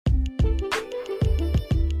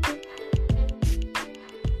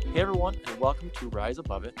Hey everyone, and welcome to Rise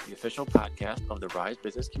Above It, the official podcast of the Rise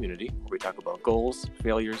business community, where we talk about goals,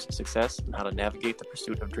 failures, success, and how to navigate the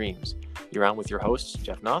pursuit of dreams. You're on with your hosts,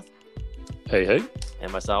 Jeff Noth. Hey.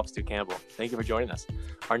 And myself, Stu Campbell. Thank you for joining us.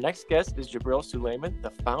 Our next guest is Jibril Sulaiman, the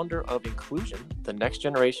founder of Incluzion, the next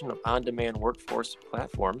generation of on-demand workforce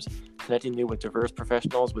platforms, connecting you with diverse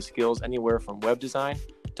professionals with skills anywhere from web design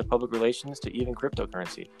to public relations to even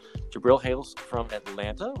cryptocurrency. Jibril hails from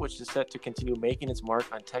Atlanta, which is set to continue making its mark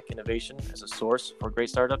on tech innovation as a source for great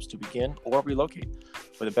startups to begin or relocate.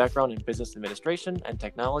 With a background in business administration and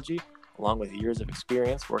technology, along with years of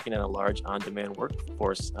experience working at a large on-demand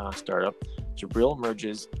workforce startup, Jibril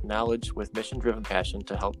merges knowledge with mission-driven passion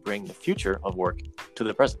to help bring the future of work to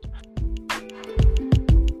the present.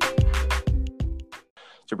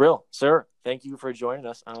 Jibril, sir, thank you for joining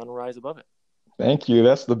us on Rise Above It. Thank you.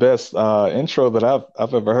 That's the best intro that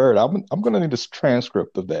I've ever heard. I'm going to need a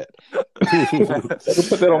transcript of that. Put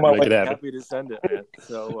that on my list. Happy to send it, man.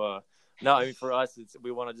 So, no, I mean, for us,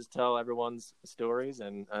 we want to just tell everyone's stories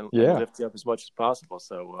and lift you up as much as possible.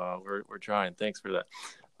 So we're trying. Thanks for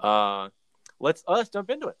that. Let's jump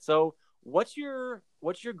into it. So, what's your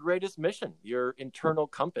greatest mission? Your internal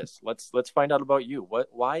compass. Let's find out about you.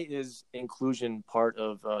 Why is inclusion part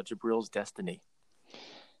of Jibril's destiny?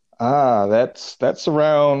 That's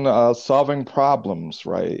around solving problems,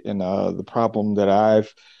 right? And the problem that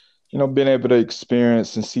I've been able to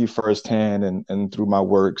experience and see firsthand and through my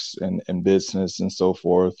works and business and so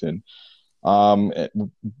forth. And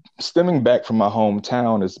stemming back from my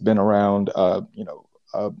hometown, it's been around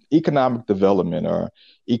economic development or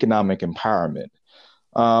economic empowerment.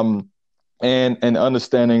 And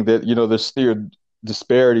understanding that there's still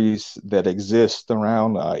disparities that exist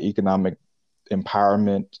around economic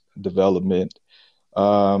empowerment, development,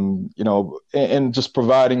 and just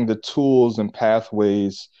providing the tools and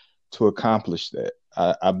pathways to accomplish that.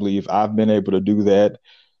 I believe I've been able to do that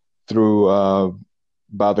through,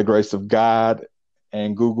 by the grace of God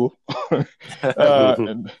and Google.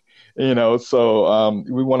 And, so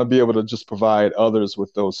we want to be able to just provide others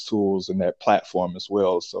with those tools and that platform as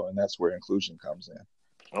well. So, and that's where inclusion comes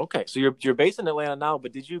in. Okay. So you're based in Atlanta now,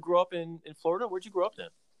 but did you grow up in Florida? Where'd you grow up then?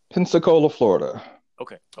 Pensacola, Florida.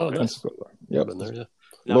 Okay. Oh, nice. Pensacola. Yep. Been there, yeah.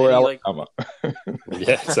 Lower Alabama.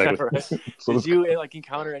 Yeah, exactly. Right. Did you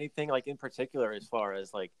encounter anything in particular as far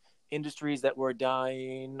as industries that were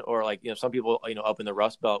dying, or some people up in the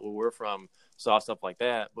Rust Belt where we're from saw stuff like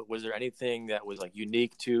that? But was there anything that was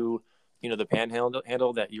unique to the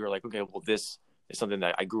Panhandle that you were okay, well, this is something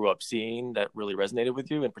that I grew up seeing that really resonated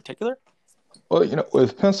with you in particular? Well,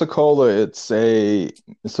 with Pensacola, it's a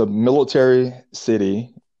military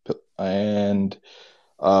city, and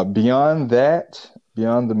beyond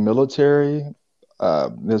the military,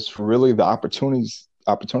 there's really the opportunities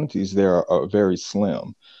there are very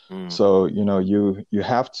slim. So you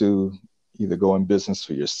have to either go in business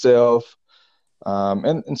for yourself,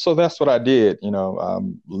 and so that's what I did.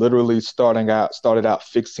 Literally started out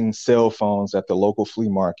fixing cell phones at the local flea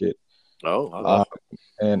market.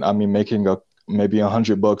 And I mean, making maybe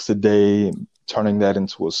 $100 a day, turning that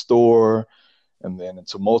into a store, and then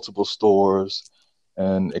into multiple stores,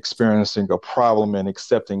 and experiencing a problem and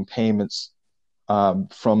accepting payments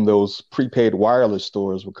from those prepaid wireless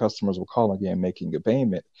stores where customers were calling in making a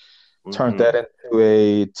payment. Mm-hmm. Turned that into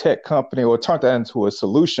a tech company, or turned that into a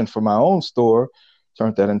solution for my own store,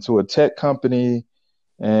 turned that into a tech company.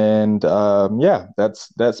 And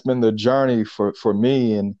that's been the journey for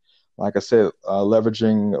me. And like I said,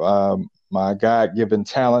 leveraging my God-given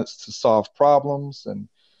talents to solve problems, and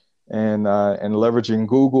leveraging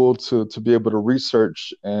Google to be able to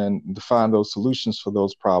research and to find those solutions for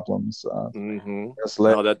those problems. That's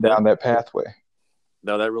led down that pathway.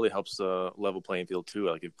 No, that really helps level playing field too.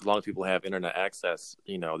 If as long as people have internet access,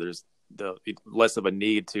 there's less of a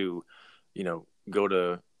need to, go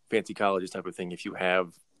to fancy colleges type of thing. If you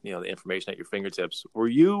have, the information at your fingertips. Were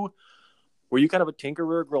you kind of a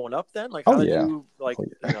tinkerer growing up then? How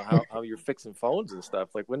you're fixing phones and stuff?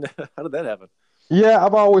 How did that happen? Yeah,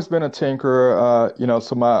 I've always been a tinkerer.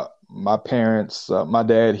 So my parents, my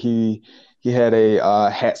dad, he had a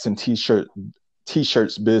hats and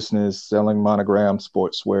t-shirts business, selling monogram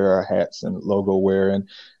sportswear, hats and logo wear, and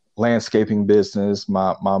landscaping business.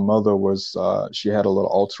 My mother was she had a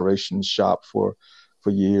little alteration shop for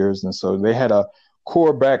years, and so they had a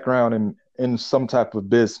core background in some type of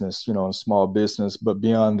business, a small business. But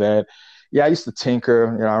beyond that, I used to tinker.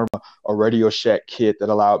 I remember a Radio Shack kit that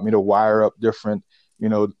allowed me to wire up different,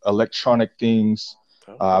 electronic things.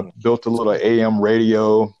 Built a little AM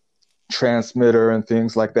radio transmitter and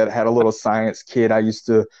things like that. Had a little science kit. I used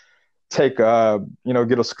to take get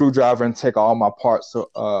a screwdriver and take all my parts,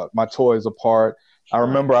 my toys apart. I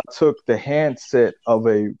remember I took the handset of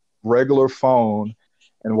a regular phone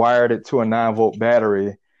and wired it to a 9-volt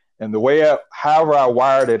battery. And the way, however I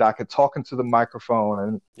wired it, I could talk into the microphone.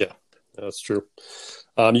 And yeah, that's true.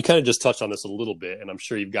 You kind of just touched on this a little bit, and I'm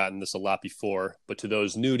sure you've gotten this a lot before. But to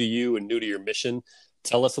those new to you and new to your mission,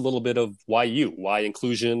 tell us a little bit of why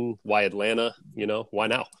Incluzion, why Atlanta, why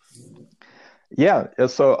now? Yeah.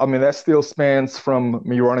 So, I mean, that still spans from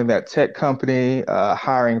me running that tech company,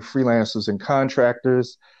 hiring freelancers and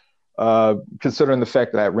contractors, considering the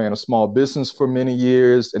fact that I ran a small business for many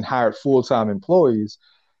years and hired full-time employees.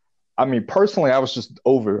 I mean, personally, I was just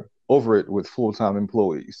over it with full-time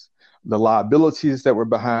employees, the liabilities that were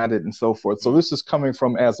behind it and so forth. So this is coming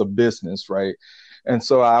from as a business, right? And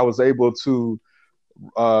so I was able to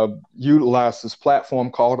utilize this platform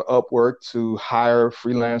called Upwork to hire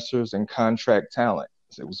freelancers and contract talent.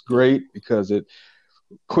 It was great because it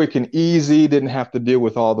quick and easy, didn't have to deal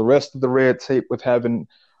with all the rest of the red tape with having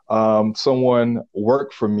someone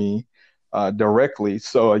work for me directly.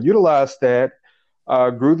 So I utilized that,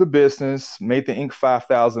 grew the business, made the Inc.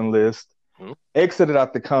 5000 list, exited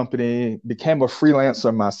out the company, became a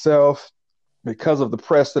freelancer myself. Because of the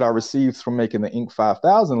press that I received from making the Inc.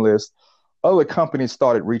 5000 list, other companies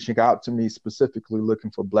started reaching out to me specifically looking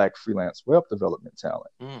for Black freelance web development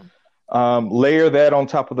talent. Layer that on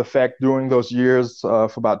top of the fact during those years,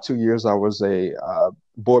 for about 2 years, I was a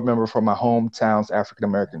board member for my hometown's African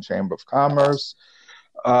American Chamber of Commerce.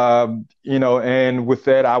 And with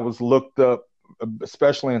that, I was looked up,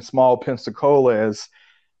 especially in small Pensacola, as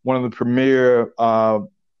one of the premier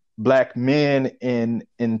Black men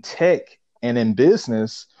in tech and in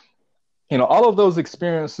business. All of those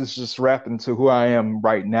experiences just wrap into who I am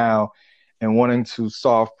right now and wanting to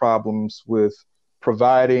solve problems with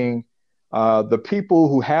providing the people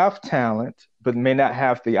who have talent but may not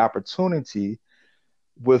have the opportunity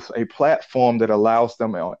with a platform that allows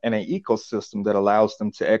them and an ecosystem that allows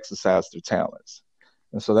them to exercise their talents.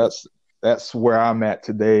 And so that's where I'm at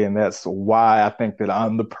today, and that's why I think that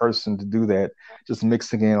I'm the person to do that, just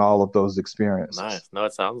mixing in all of those experiences. Nice. No,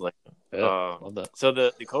 it sounds like it. Love that. So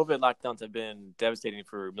the COVID lockdowns have been devastating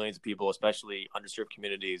for millions of people, especially underserved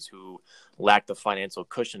communities who lack the financial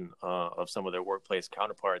cushion of some of their workplace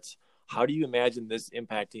counterparts. How do you imagine this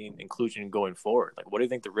impacting inclusion going forward? Like, what do you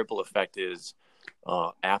think the ripple effect is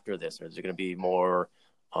after this? Or is it going to be more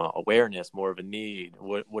awareness, more of a need?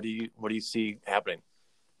 What do you see happening?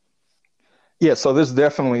 Yeah, so there's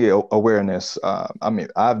definitely awareness.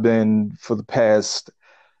 I've been for the past,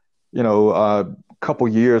 couple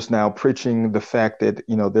years now preaching the fact that,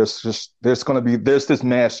 there's this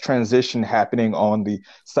mass transition happening on the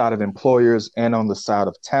side of employers and on the side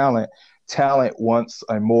of talent. Talent wants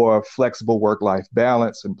a more flexible work-life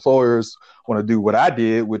balance. Employers want to do what I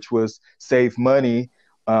did, which was save money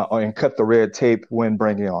and cut the red tape when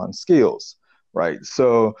bringing on skills, right?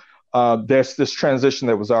 So there's this transition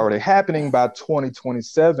that was already happening. By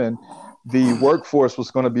 2027, the workforce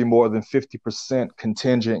was going to be more than 50%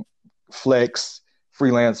 contingent, flex,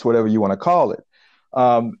 freelance, whatever you want to call it.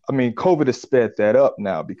 COVID has sped that up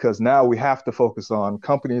now because now we have to focus on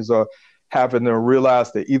companies are having to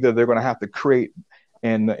realize that either they're going to have to create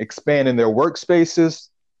and expand in their workspaces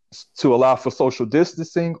to allow for social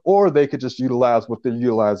distancing, or they could just utilize what they're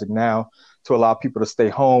utilizing now to allow people to stay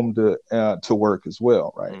home to work as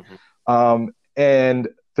well, right? Mm-hmm. And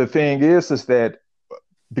the thing is that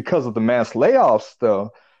because of the mass layoffs,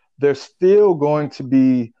 though, there's still going to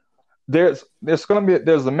be there's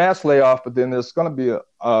a mass layoff, but then there's going to be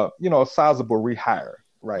a sizable rehire,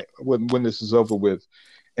 right? When this is over with,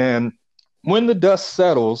 and when the dust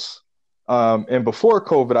settles, and before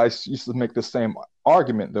COVID, I used to make the same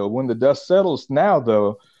argument though. When the dust settles now,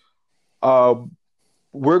 though,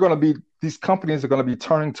 these companies are going to be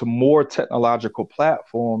turning to more technological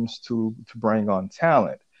platforms to bring on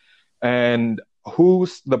talent. And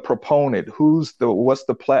who's the proponent? What's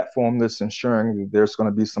the platform that's ensuring that there's going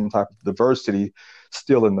to be some type of diversity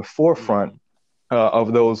still in the forefront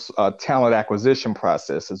of those talent acquisition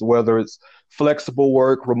processes, whether it's flexible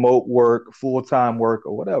work, remote work, full-time work,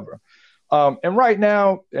 or whatever. And right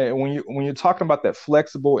now, when you're talking about that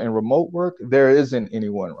flexible and remote work, there isn't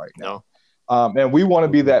anyone right now. No. And we want to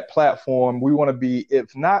be that platform. We want to be,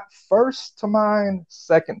 if not first to mind,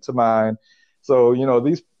 second to mind. So,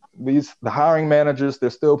 the hiring managers, they're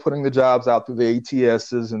still putting the jobs out through the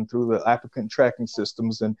ATSs and through the applicant tracking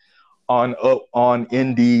systems and on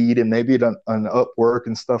Indeed and maybe on Upwork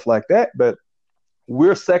and stuff like that. But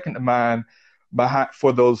we're second to mind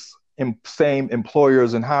for those same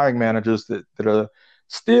employers and hiring managers that are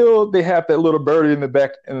still they have that little birdie in the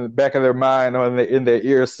back of their mind or in their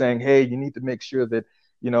ear saying, hey, you need to make sure that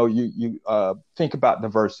you think about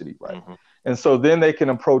diversity, right? Mm-hmm. And so then they can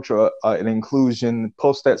approach an inclusion,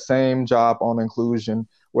 post that same job on inclusion,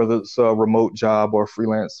 whether it's a remote job or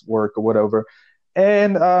freelance work or whatever,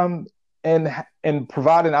 and and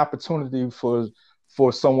provide an opportunity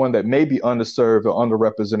for someone that may be underserved or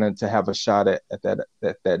underrepresented to have a shot at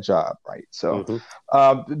that job, right? So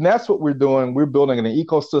and that's what we're doing. We're building an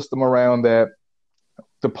ecosystem around that.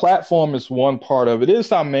 The platform is one part of it.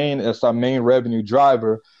 It's our main revenue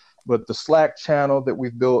driver, but the Slack channel that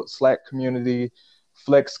we've built, Slack community,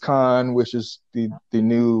 FlexCon, which is the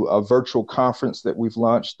new virtual conference that we've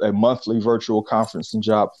launched, a monthly virtual conference and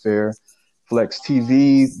job fair, Flex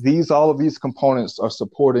TV. All of these components are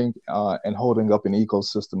supporting and holding up an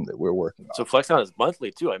ecosystem that we're working on. So FlexCon is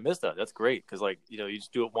monthly too. I missed that. That's great because you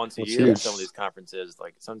just do it once a year. At some of these conferences,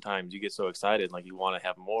 like sometimes you get so excited, like you want to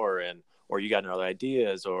have more or you got other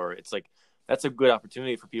ideas, or it's like that's a good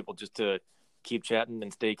opportunity for people just to keep chatting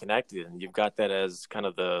and stay connected. And you've got that as kind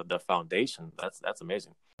of the foundation. That's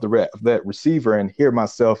amazing. That receiver and hear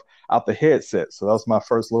myself out the headset. So that was my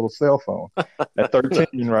first little cell phone at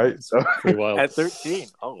 13, right? So pretty wild. At 13.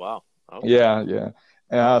 Oh, wow. Okay.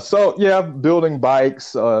 Yeah. Building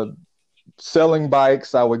bikes, selling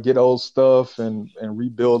bikes. I would get old stuff and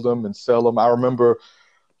rebuild them and sell them. I remember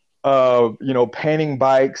painting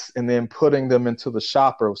bikes and then putting them into the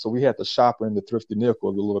shopper. So we had the shopper and the Thrifty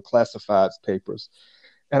Nickel, the little classifieds papers.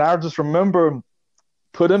 And I just remember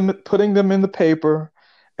putting them in the paper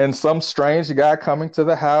and some strange guy coming to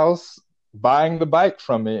the house buying the bike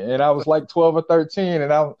from me. And I was like 12 or 13.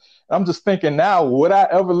 And I'm just thinking now, would I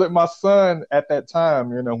ever let my son at that time,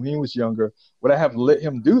 when he was younger, would I have let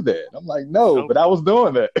him do that? I'm like, no, but I was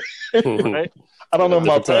doing that. Right? I don't know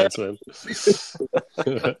my parents. Man.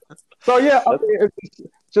 So yeah, it's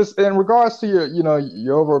just in regards to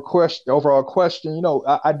your overall question,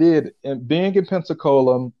 I did, and being in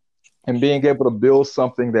Pensacola and being able to build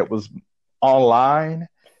something that was online,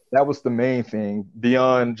 that was the main thing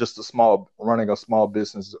beyond just running a small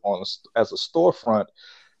business as a storefront.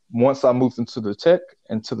 Once I moved into the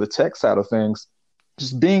tech side of things,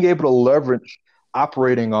 just being able to leverage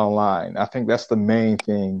operating online, I think that's the main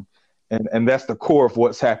thing. And that's the core of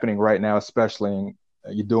what's happening right now, especially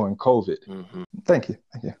during COVID. Mm-hmm. Thank you.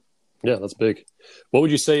 Yeah, that's big. What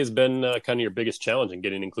would you say has been kind of your biggest challenge in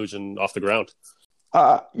getting Incluzion off the ground?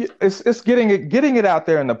 It's getting it out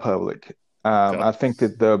there in the public. Okay. I think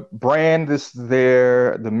that the brand is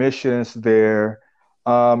there, the mission is there,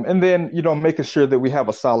 and then making sure that we have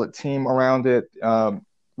a solid team around it.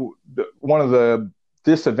 One of the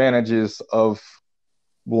disadvantages of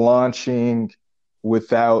launching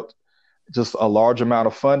without just a large amount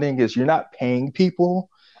of funding is you're not paying people.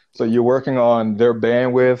 So you're working on their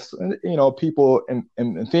bandwidths, and, people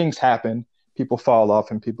and things happen, people fall off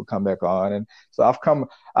and people come back on. And so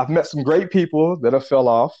I've met some great people that have fell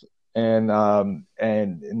off and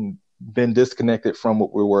been disconnected from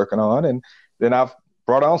what we're working on. And then I've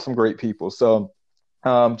brought on some great people. So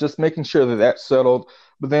just making sure that that's settled,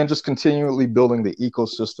 but then just continually building the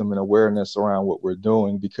ecosystem and awareness around what we're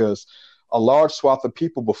doing, because a large swath of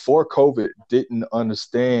people before COVID didn't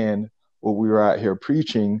understand what we were out here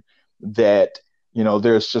preaching, that,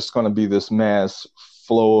 there's just going to be this mass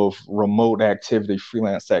flow of remote activity,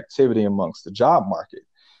 freelance activity amongst the job market.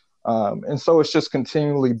 And so it's just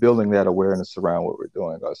continually building that awareness around what we're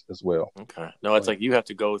doing as well. Okay. No, it's like you have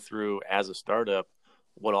to go through as a startup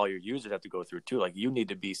what all your users have to go through too. Like you need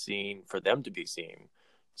to be seen for them to be seen.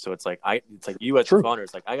 So it's like you as the founder,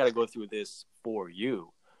 it's like I got to go through this for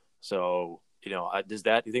you. So, do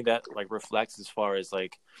you think that like reflects as far as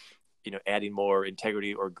like, adding more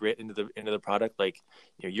integrity or grit into the product? Like,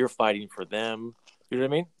 you're fighting for them. You know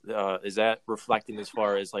what I mean? Is that reflecting as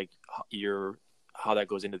far as like how that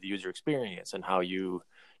goes into the user experience and how you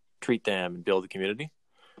treat them and build the community?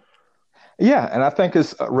 Yeah, and I think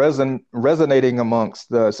it's resonating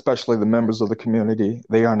amongst especially the members of the community.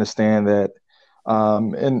 They understand that.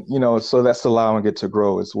 So that's allowing it to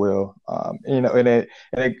grow as well. And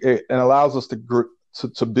it allows us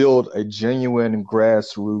to build a genuine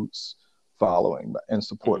grassroots following and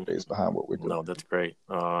support base behind what we're doing. No, that's great.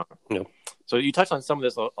 So you touched on some of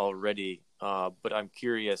this already, but I'm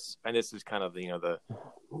curious, and this is kind of the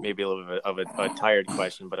maybe a little bit of a tired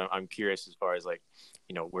question, but I'm curious as far as like,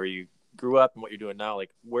 where you grew up and what you're doing now. Like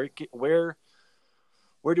where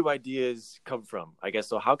do ideas come from? I guess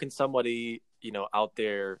so. How can somebody out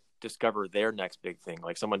there discover their next big thing,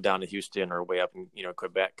 like someone down in Houston or way up in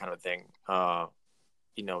Quebec kind of thing?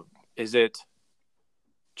 Is it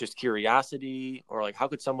just curiosity, or like how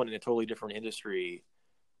could someone in a totally different industry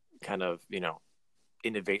kind of,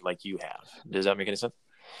 innovate like you have? Does that make any sense?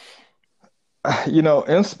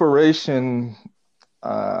 Inspiration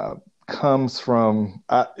comes from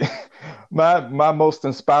my most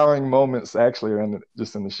inspiring moments actually are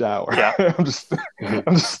just in the shower. Yeah. I'm just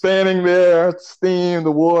standing there, steam,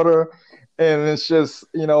 the water, and it's just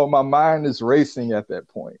my mind is racing at that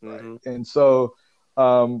point, right? Mm-hmm. And so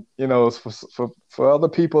for other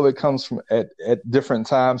people it comes from at different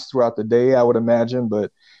times throughout the day, I would imagine,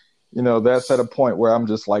 but that's at a point where I'm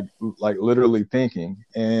just like literally thinking.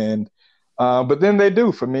 And but then they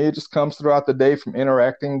do. For me, it just comes throughout the day from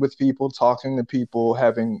interacting with people, talking to people,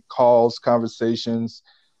 having calls, conversations,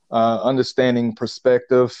 understanding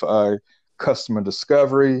perspective, customer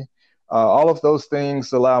discovery. All of those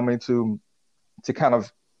things allow me to kind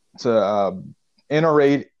of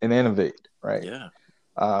iterate and innovate, right? Yeah.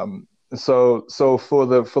 So for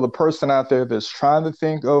the person out there that's trying to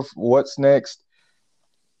think of what's next,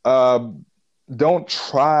 don't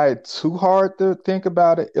try too hard to think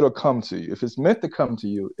about it. It'll come to you. If it's meant to come to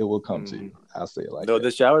you, it will come to you. I'll say it like that. The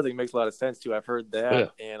shower thing makes a lot of sense too. I've heard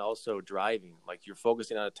that, and also driving. Like you're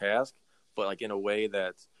focusing on a task, but like in a way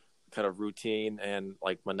that's kind of routine and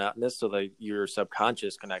like monotonous, so that your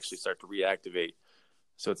subconscious can actually start to reactivate.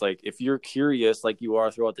 So it's like if you're curious, like you are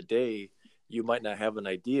throughout the day, you might not have an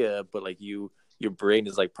idea, but like your brain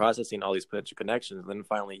is like processing all these potential connections, and then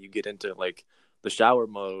finally you get into like the shower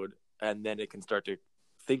mode, and then it can start to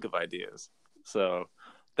think of ideas. So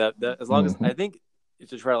that as long as, I think,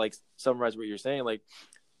 to try to like summarize what you're saying, like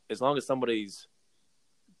as long as somebody's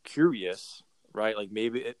curious, right? Like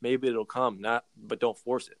maybe it'll come, but don't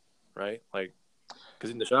force it, right? Like because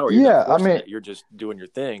in the shower, you're not forcing it. You're just doing your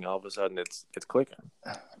thing. All of a sudden, it's clicking.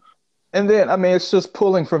 And then it's just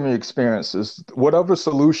pulling from your experiences. Whatever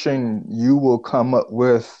solution you will come up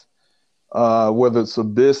with. Whether it's a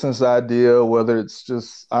business idea, whether it's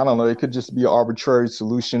just, I don't know, it could just be an arbitrary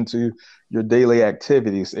solution to your daily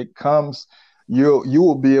activities. You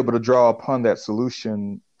will be able to draw upon that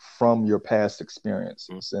solution from your past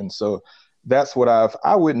experiences. And so that's what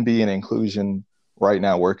I wouldn't be in Incluzion right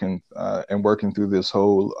now working through this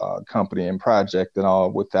whole company and project and all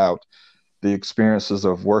without the experiences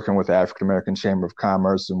of working with the African American Chamber of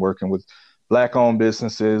Commerce and working with Black-owned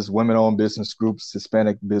businesses, women-owned business groups,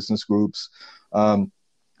 Hispanic business groups,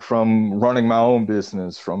 from running my own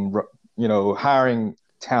business, from hiring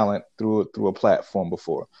talent through a platform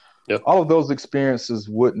before. Yep. All of those experiences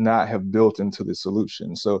would not have built into the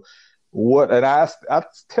solution. So I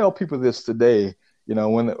tell people this today,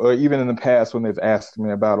 or even in the past when they've asked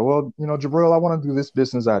me about, well, Jibril, I want to do this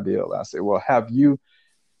business idea. I say, well, have you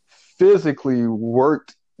physically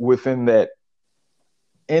worked within that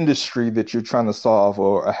industry that you're trying to solve,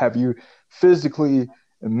 or have you physically,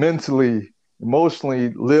 mentally,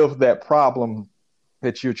 emotionally lived that problem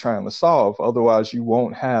that you're trying to solve? Otherwise, you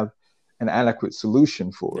won't have an adequate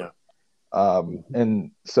solution for it.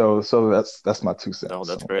 And so that's my 2 cents. No,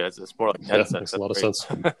 that's great. It's more like 10 cents. Makes a lot of sense.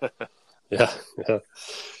 Yeah.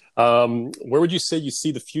 Where would you say you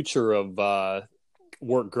see the future of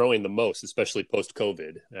work growing the most, especially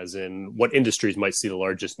post-COVID? As in, what industries might see the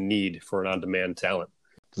largest need for an on-demand talent?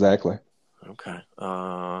 Exactly. Okay.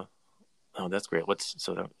 Oh, that's great. Let's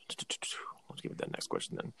give it that next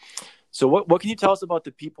question then. So what can you tell us about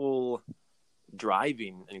the people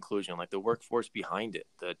driving Incluzion, like the workforce behind it,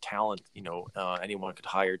 the talent, anyone could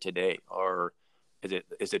hire today? Or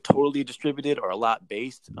is it totally distributed or a lot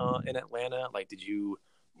based in Atlanta? Like, did you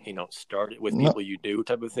start it with people you knew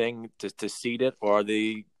type of thing to seed it, or are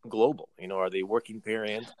they global? Are they working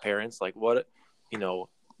parents? Like what,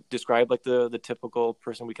 describe like the typical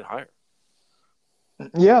person we could hire.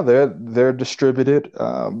 Yeah, they're distributed,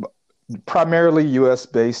 primarily U.S.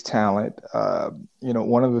 based talent.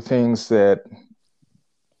 One of the things that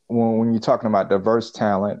when you're talking about diverse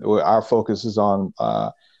talent, our focus is on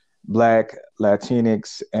Black,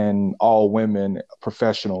 Latinx, and all women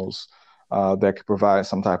professionals that could provide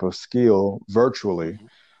some type of skill virtually.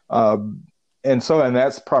 And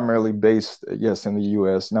that's primarily based, yes, in the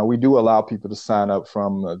U.S. Now, we do allow people to sign up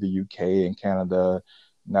from the U.K. and Canada,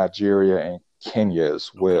 Nigeria, and Kenya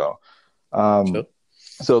as well. Sure.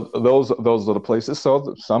 So those are the places.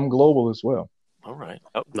 So some global as well. All right.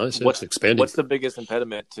 Nice. What's expanding? What's the biggest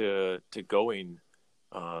impediment to going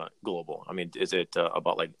global? I mean, is it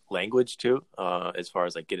about like language too, as far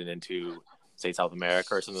as like getting into, say, South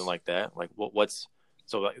America or something like that? Like what's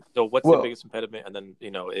the biggest impediment? And then,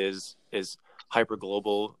 is hyper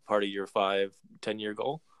global part of your 5-10 year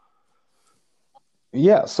goal?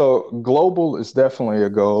 Yeah, so global is definitely a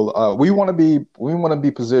goal. We want to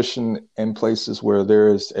be positioned in places where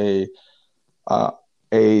there is a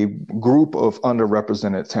a group of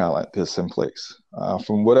underrepresented talent that's in place.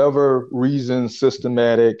 From whatever reasons,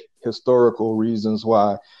 systematic, historical reasons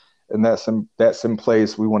why, and that's in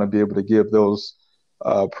place, we want to be able to give those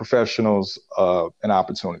professionals an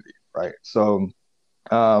opportunity, right? So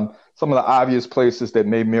some of the obvious places that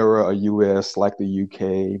may mirror a U.S., like the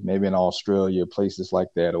U.K., maybe in Australia, places like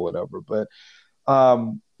that or whatever. But,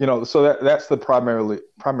 so that's the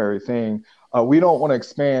primary thing. We don't want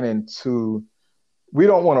to we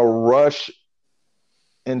don't want to rush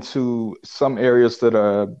into some areas that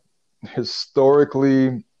are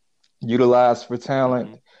historically utilized for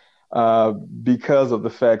talent because of the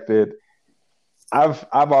fact that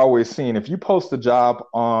I've always seen, if you post a job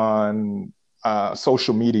on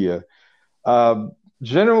social media,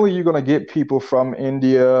 generally you're going to get people from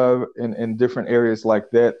India and different areas like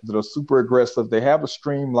that are super aggressive. They have a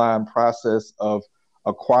streamlined process of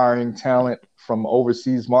acquiring talent from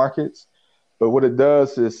overseas markets. But what it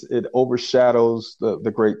does is it overshadows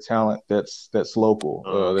the great talent that's local.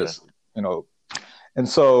 Okay. And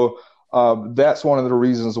so that's one of the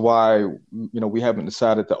reasons why we haven't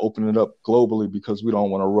decided to open it up globally, because we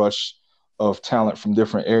don't want a rush of talent from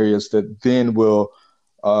different areas that then will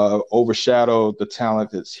overshadow the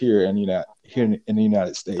talent that's here in the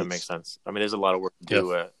United States. That makes sense. I mean, there's a lot of work to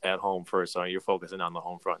do at home first, so you're focusing on the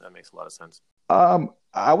home front. That makes a lot of sense.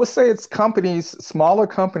 I would say it's smaller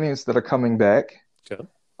companies that are coming back. Okay.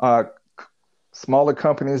 Smaller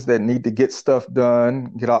companies that need to get stuff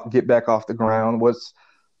done, get back off the ground. What's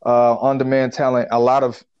on-demand talent?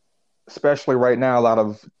 Especially right now, a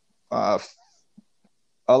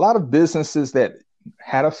lot of businesses that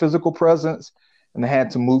had a physical presence and they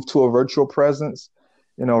had to move to a virtual presence.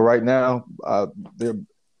 Right now, their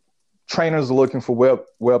trainers are looking for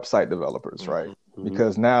website developers, right? Mm-hmm.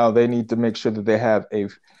 Because now they need to make sure that they have a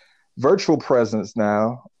virtual presence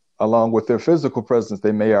now, along with their physical presence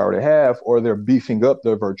they may already have, or they're beefing up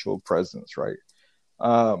their virtual presence, right?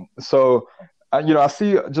 So I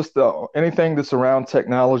see just anything that's around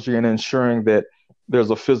technology and ensuring that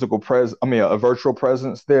there's a a virtual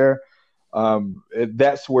presence there.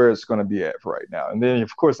 That's where it's going to be at right now. And then,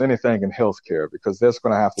 of course, anything in healthcare, because there's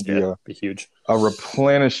going to have to be huge a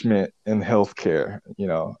replenishment in healthcare.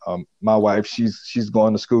 My wife, she's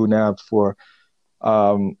going to school now for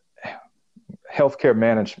healthcare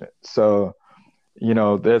management. So,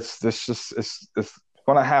 that's just it's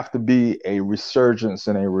going to have to be a resurgence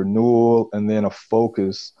and a renewal, and then a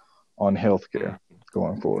focus on healthcare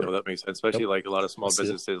going forward. That makes sense, especially like a lot of small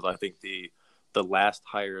businesses. I think the last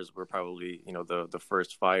hires were probably, the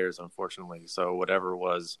first fires, unfortunately. So whatever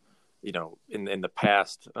was, in the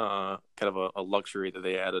past, kind of a luxury that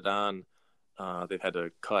they added on, they've had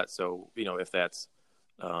to cut. So, if that's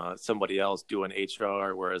somebody else doing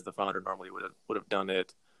HR, whereas the founder normally would have done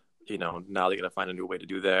it, now they got to find a new way to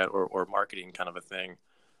do that, or marketing kind of a thing.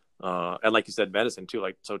 And like you said, medicine too,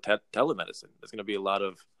 telemedicine. There's going to be a lot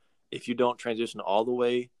of, if you don't transition all the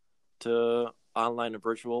way to online and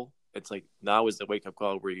virtual, it's like now is the wake up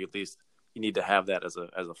call where you need to have that as a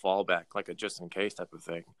fallback, like a just in case type of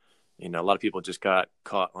thing. A lot of people just got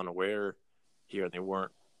caught unaware here and they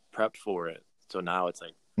weren't prepped for it. So now it's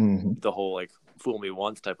like the whole like fool me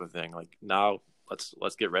once type of thing. Like now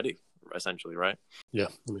let's get ready, essentially, right? Yeah,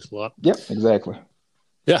 that makes a lot. Yep, exactly.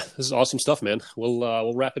 Yeah, this is awesome stuff, man.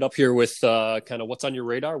 We'll wrap it up here with kind of what's on your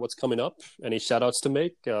radar, what's coming up, any shout outs to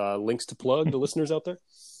make, links to plug the listeners out there.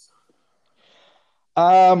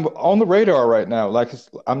 On the radar right now,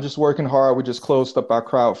 I'm just working hard. We just closed up our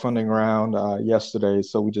crowdfunding round yesterday,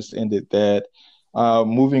 so we just ended that.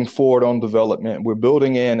 Moving forward on development, we're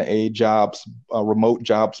building in a remote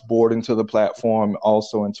jobs board into the platform,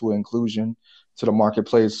 also into Incluzion, to the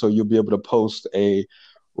marketplace. So you'll be able to post a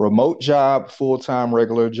remote job, full-time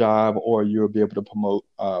regular job, or you'll be able to promote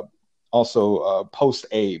post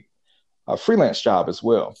a freelance job as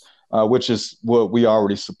well. Which is what we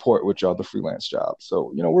already support, which are the freelance jobs.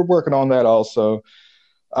 So, we're working on that also.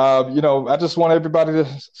 I just want everybody to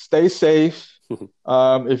stay safe.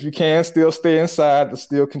 If you can, still stay inside, but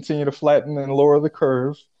still continue to flatten and lower the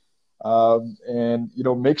curve. And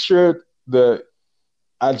make sure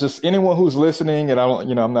anyone who's listening, and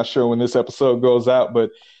I'm not sure when this episode goes out,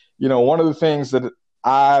 but, one of the things that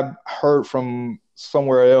I heard from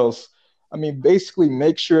somewhere else, basically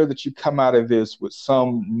make sure that you come out of this with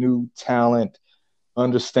some new talent,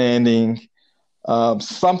 understanding,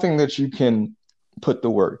 something that you can put to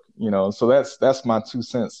work, So that's my 2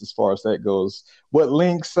 cents as far as that goes. What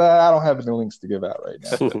links? I don't have any links to give out right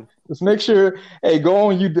now. Just make sure, hey, go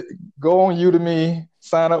on Udemy,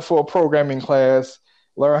 sign up for a programming class,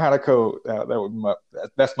 learn how to code.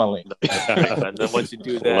 That's my link. And then once you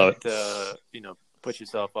do that, put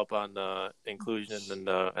yourself up on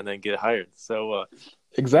Incluzion and then get hired. So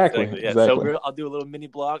Exactly. yeah. Exactly. So I'll do a little mini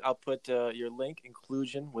blog. I'll put your link,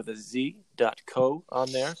 Incluzion with a Z.co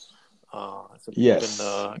on there. So Yes.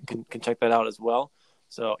 people can check that out as well.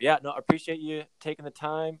 So yeah, no, I appreciate you taking the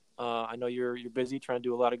time. I know you're busy trying to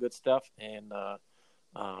do a lot of good stuff, and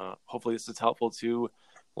hopefully this is helpful to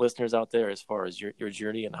listeners out there as far as your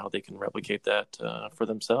journey and how they can replicate that for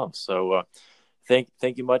themselves. So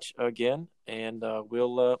thank you much again, and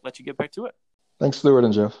we'll let you get back to it. Thanks, Stuart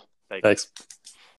and Jeff. Thanks. Thanks.